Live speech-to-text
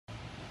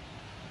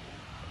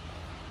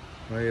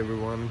Hi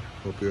everyone,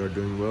 hope you are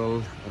doing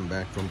well. I'm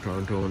back from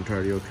Toronto,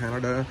 Ontario,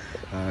 Canada.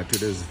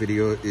 Today's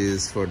video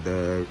is for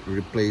the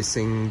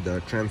replacing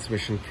the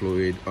transmission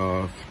fluid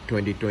of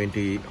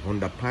 2020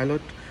 Honda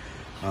Pilot.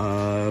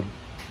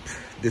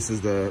 This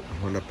is the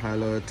Honda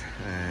Pilot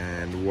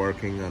and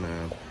working on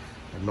a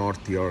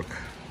North York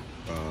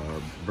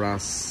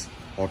brass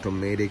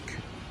automatic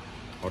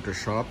auto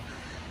shop.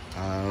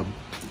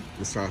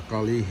 Mr.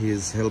 Akali, he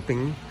is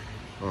helping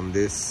on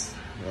this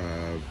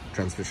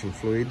transmission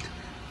fluid,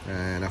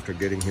 and after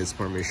getting his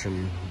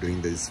permission doing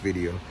this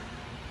video.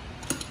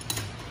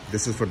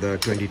 This is for the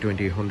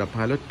 2020 Honda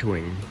Pilot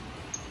Touring.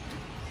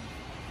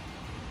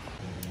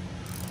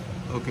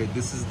 Okay,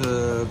 this is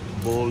the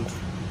bolt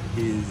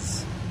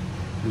he's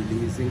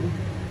releasing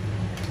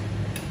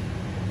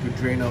to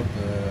drain out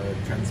the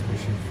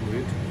transmission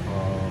fluid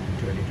from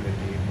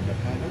 2020 Honda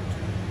Pilot.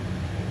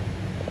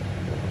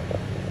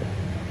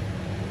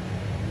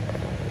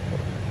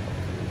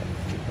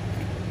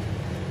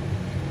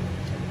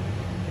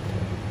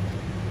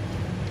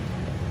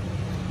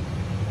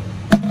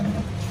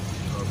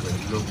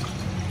 Look,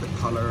 the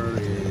color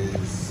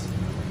is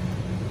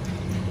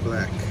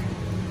black.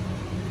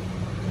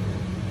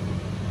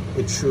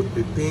 It should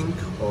be pink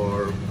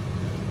or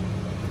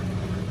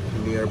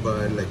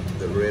nearby like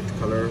the red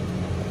color,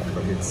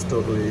 but it's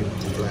totally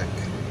black.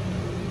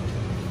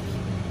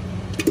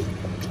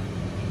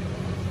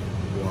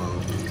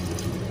 Wow.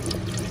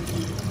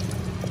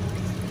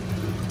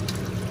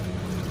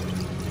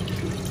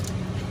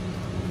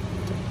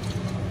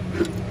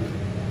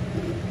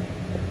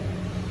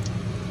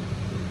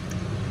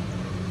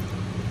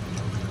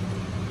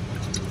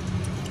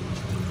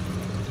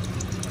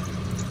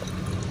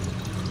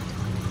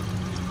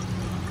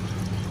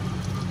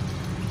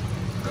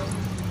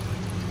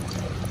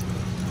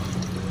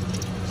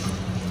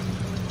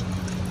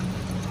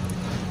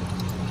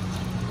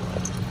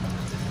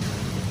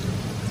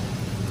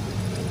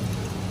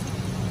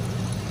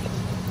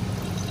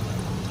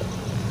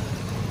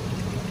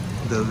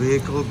 The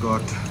vehicle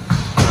got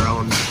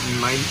around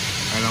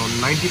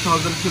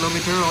 90,000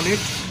 kilometers on it,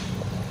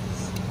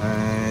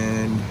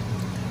 and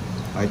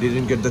I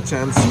didn't get the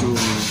chance to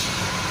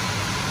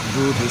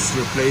do this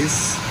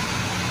replace.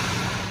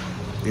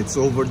 It's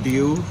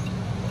overdue.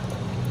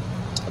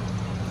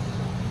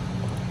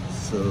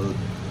 So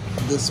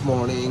this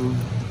morning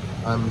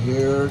I'm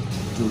here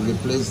to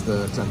replace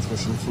the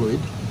transmission fluid,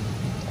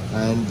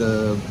 and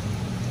the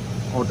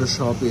auto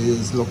shop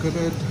is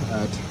located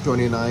at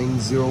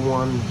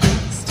 2901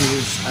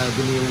 Steeles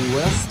Avenue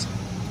West.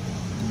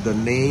 The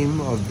name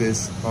of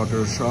this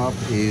auto shop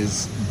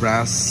is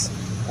Brass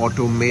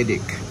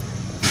Automatic.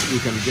 You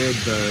can get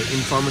the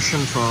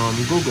information from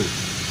Google.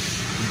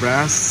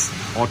 Brass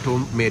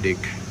Automatic.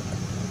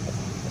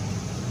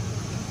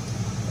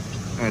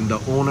 And the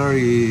owner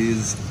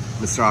is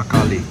Mr.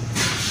 Akali.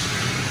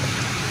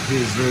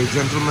 He is very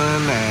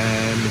gentleman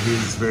and he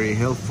is very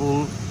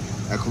helpful,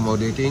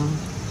 accommodating.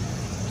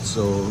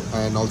 So,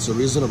 and also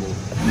reasonable.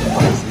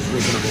 Price is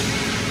reasonable.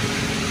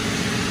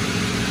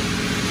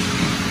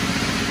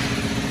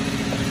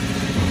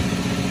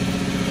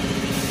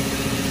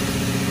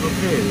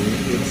 Okay,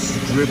 it's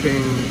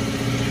dripping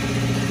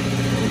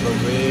all the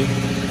way.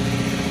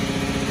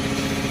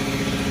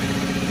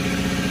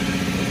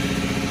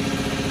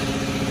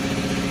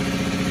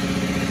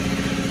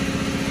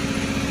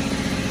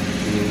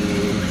 To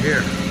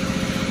here.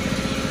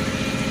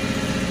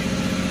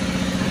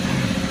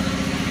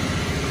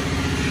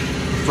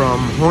 From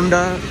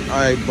Honda,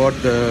 I bought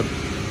the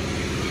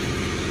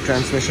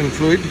transmission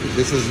fluid.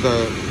 This is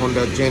the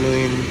Honda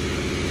genuine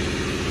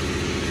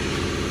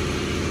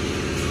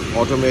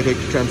automatic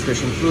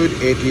transmission fluid,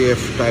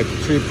 ATF type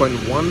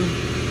 3.1.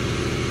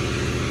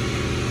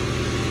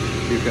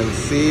 You can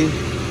see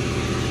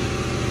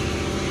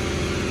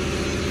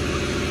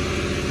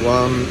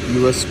one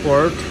US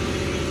port,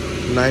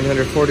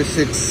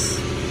 946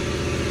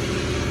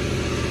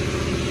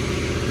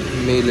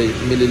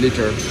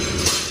 milliliter.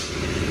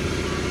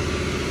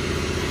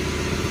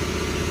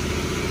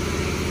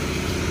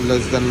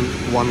 Less than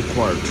 1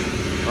 quart.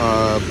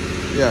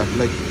 Yeah,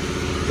 like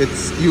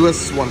it's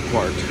US 1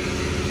 quart,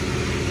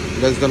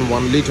 less than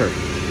 1 liter.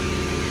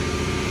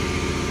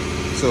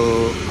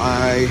 So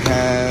I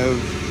have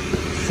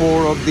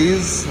 4 of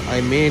these. I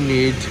may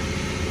need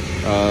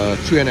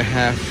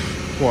 3.5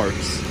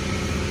 quarts,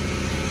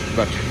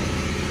 but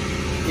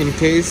in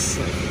case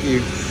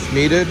if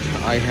needed,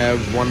 I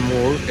have 1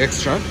 more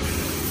extra,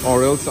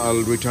 or else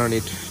I'll return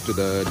it to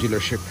the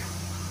dealership.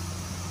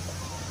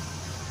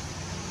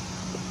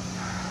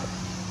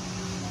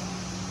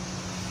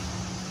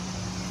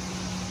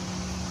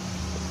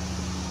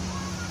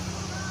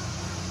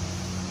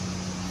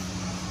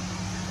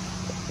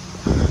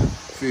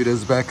 Few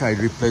days back I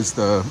replaced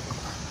the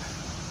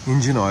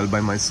engine oil by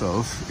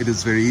myself. It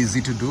is very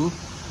easy to do.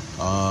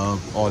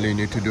 All you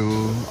need to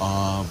do,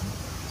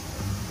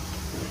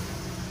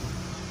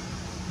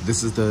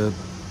 this is the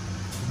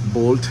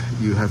bolt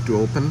you have to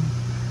open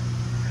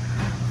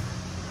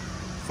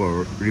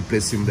for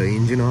replacing the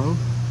engine oil,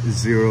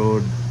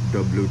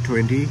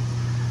 0W20,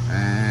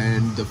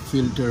 and the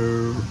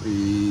filter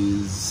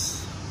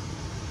is,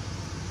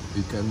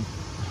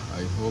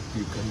 I hope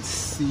you can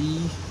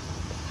see.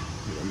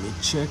 Let me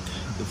check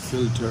the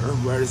filter.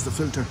 Where is the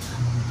filter?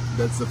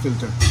 That's the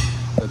filter.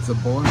 That's a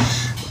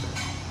Bosch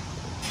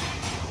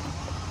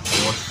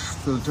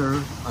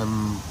filter.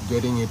 I'm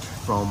getting it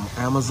from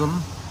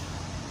Amazon.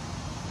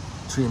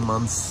 3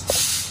 months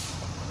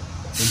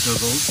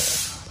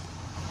intervals.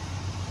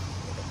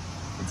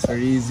 It's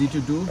very easy to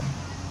do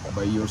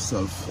by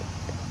yourself.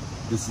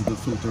 This is the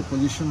filter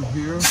position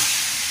here, and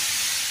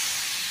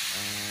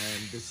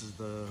this is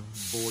the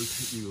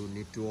bolt you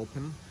need to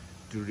open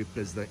to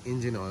replace the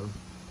engine oil.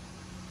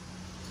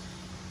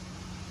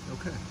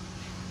 Okay.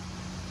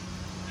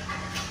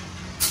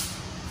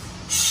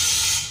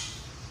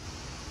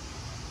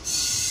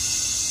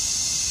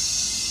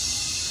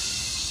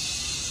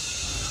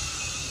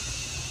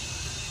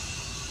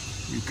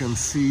 You can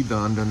see the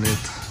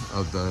underneath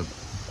of the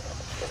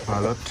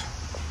Pilot.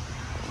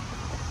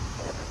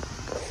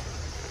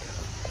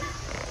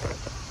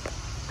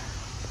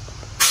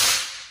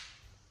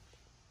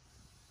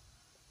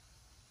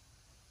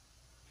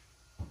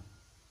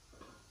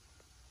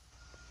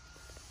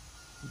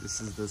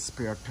 This is the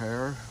spare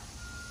tire.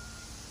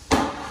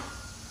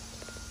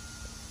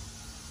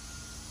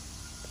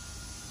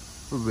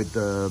 With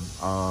the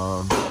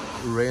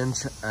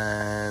wrench,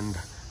 and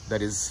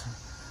that is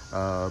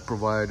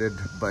provided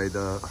by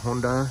the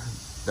Honda.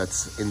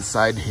 That's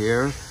inside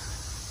here.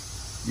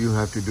 All you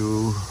have to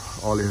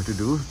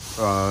do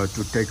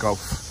to take off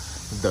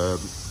the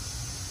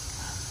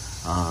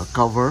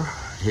cover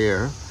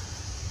here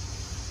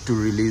to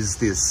release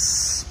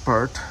this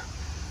part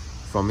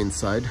from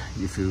inside.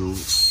 If you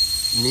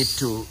need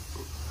to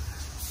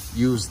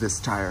use this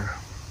tire,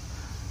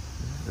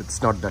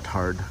 it's not that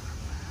hard.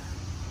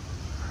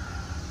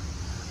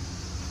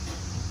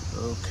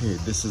 Okay,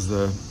 this is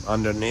the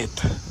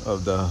underneath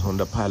of the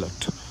Honda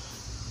Pilot.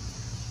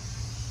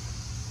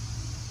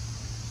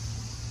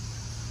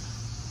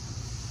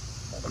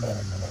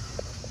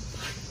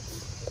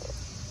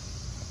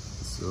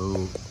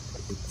 So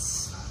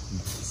it's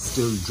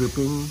still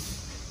dripping.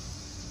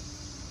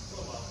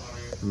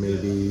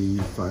 Maybe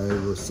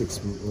 5 or 6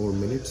 more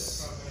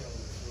minutes.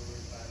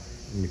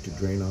 You need to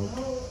drain out.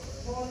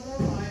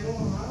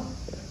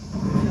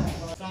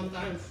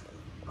 Sometimes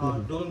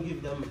don't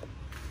give them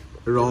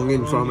wrong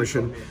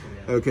information.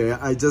 Okay,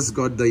 I just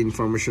got the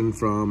information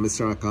from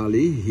Mr.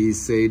 Akali. He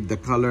said the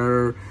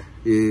color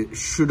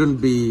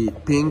shouldn't be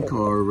pink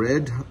or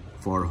red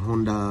for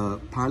Honda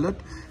Pilot.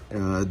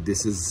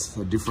 This is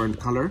a different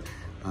color.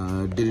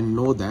 Didn't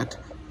know that.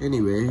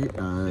 Anyway,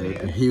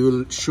 he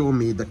will show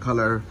me the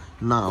color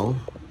now.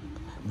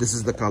 This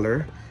is the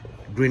color,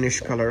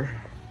 greenish color.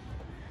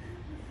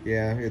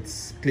 Yeah,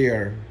 it's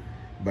clear,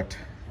 but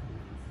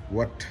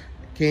what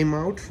came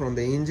out from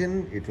the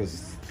engine, it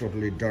was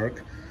totally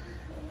dark.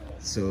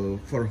 So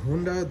for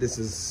Honda, this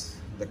is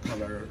the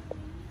color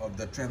of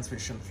the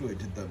transmission fluid,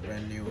 the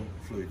brand new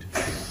fluid,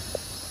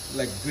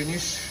 like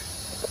greenish.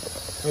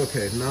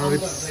 Okay, now amber,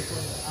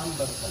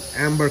 it's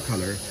amber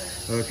color.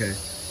 Okay,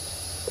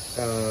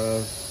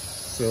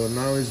 so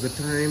now is the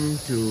time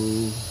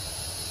to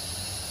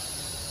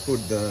put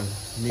the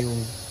new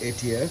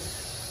ATF.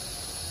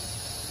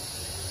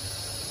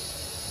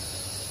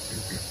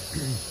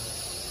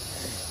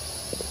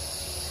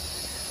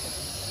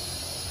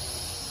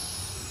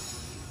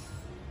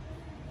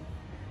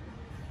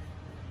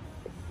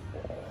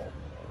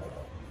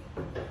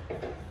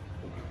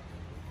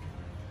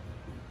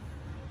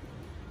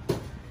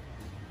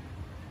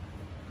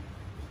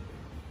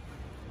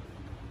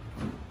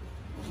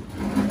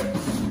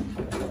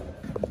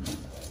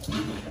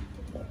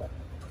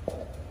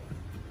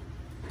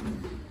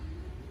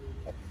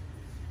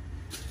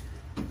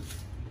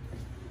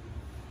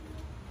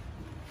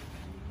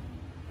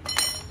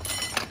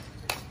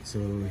 So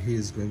he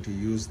is going to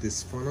use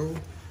this funnel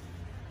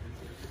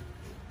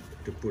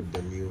to put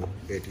the new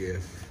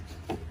ATF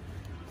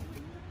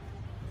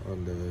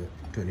on the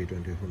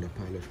 2020 Honda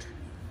Pilot.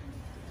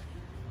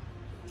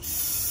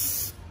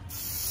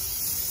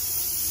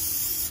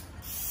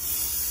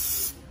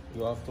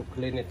 You have to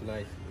clean it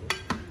nicely.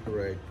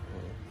 Right.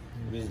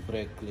 With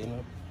brake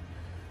cleaner.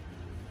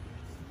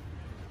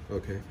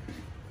 Okay.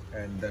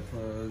 And that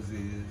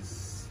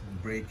is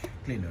brake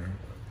cleaner.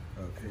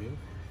 Okay.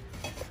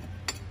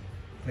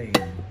 Clean.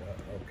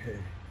 Okay.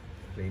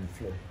 Clean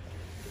flow.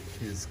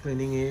 He's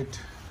cleaning it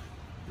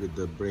with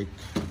the brake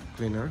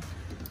cleaner,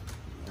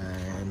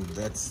 and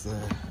that's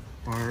the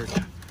part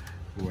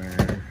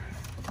where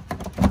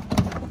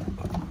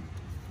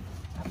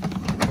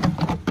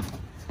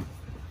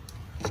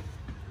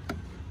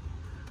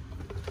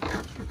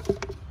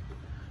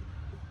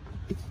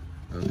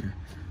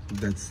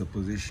that's the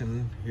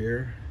position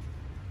here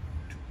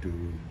to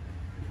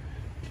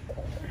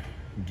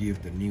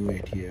give the new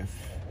ATF.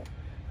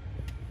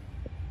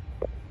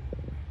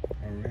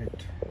 All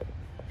right.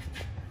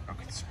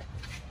 Okay, sir.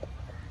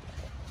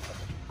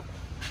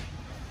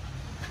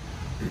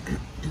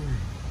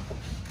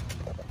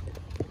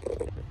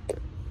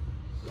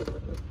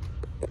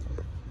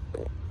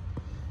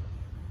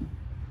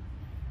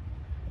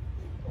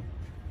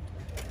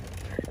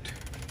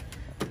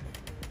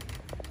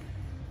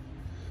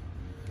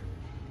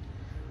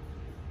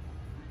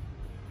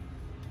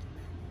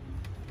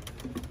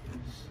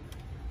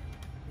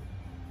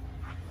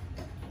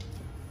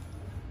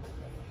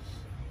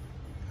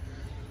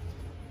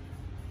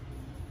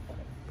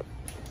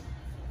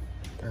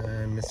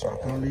 Mr.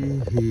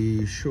 Akali,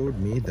 he showed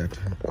me that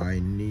I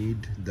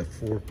need the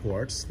 4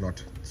 quarts,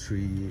 not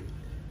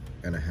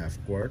 3.5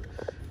 quart,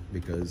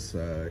 because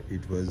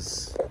it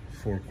was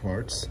 4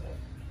 quarts.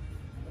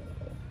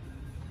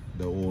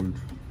 The old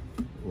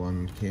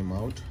one came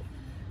out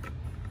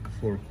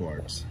 4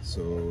 quarts.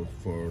 So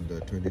for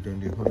the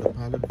 2020 Honda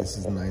Pilot, this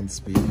is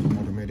 9-speed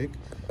automatic.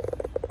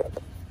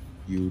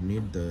 You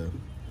need the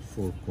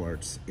 4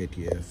 quarts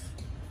ATF.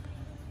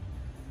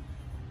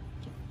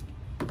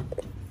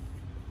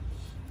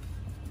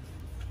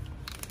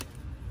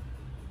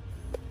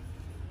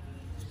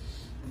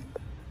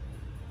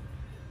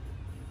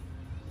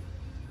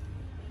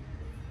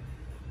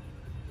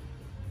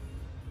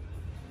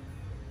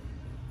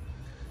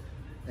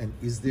 And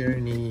is there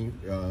any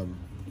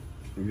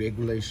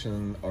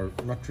regulation, or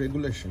not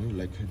regulation,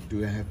 like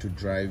do I have to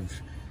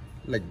drive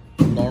like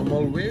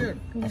normal way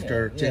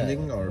after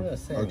changing, or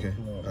okay,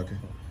 okay,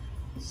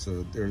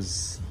 so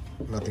there's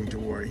nothing to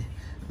worry,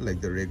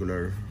 like the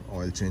regular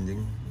oil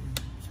changing.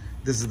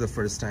 This is the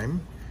first time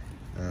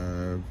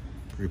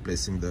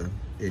replacing the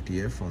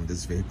ATF on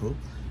this vehicle.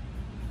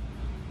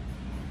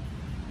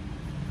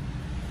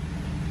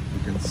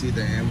 You can see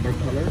the amber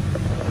color.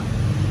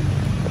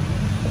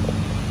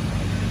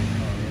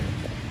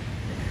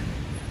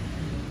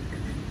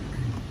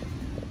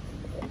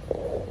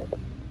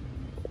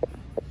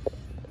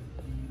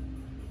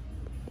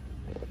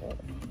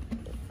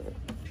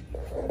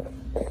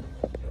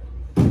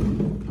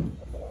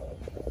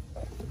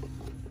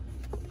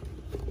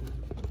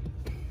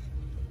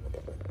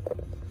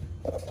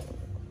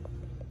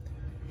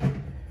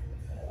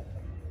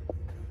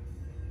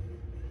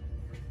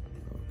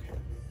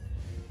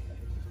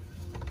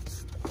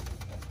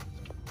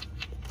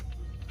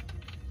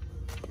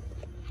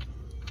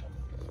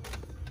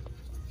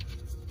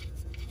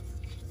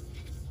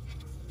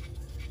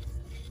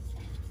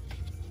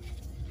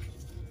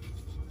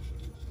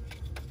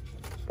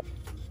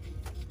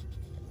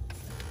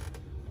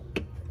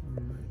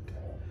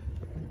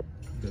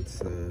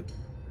 That's a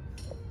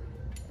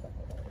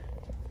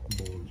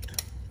bolt.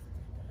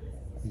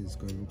 He's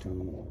going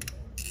to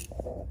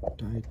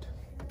tight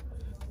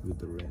with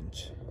the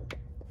wrench.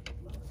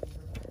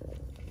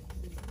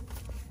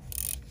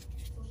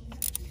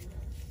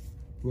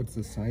 What's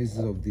the size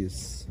of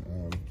this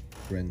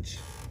wrench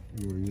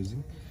you're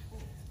using?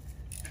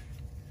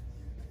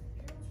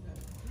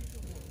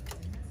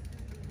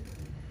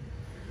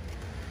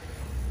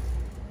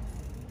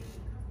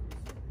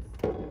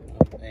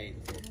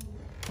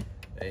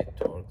 Eight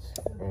torques.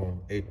 Oh,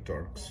 8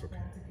 torques. Okay.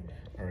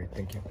 All right.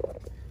 Thank you.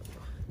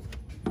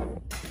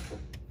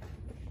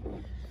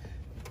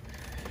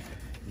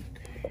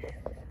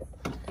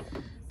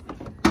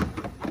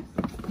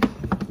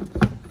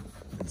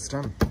 It's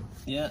done.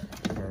 Yeah.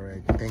 All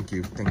right. Thank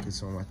you. Thank you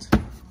so much.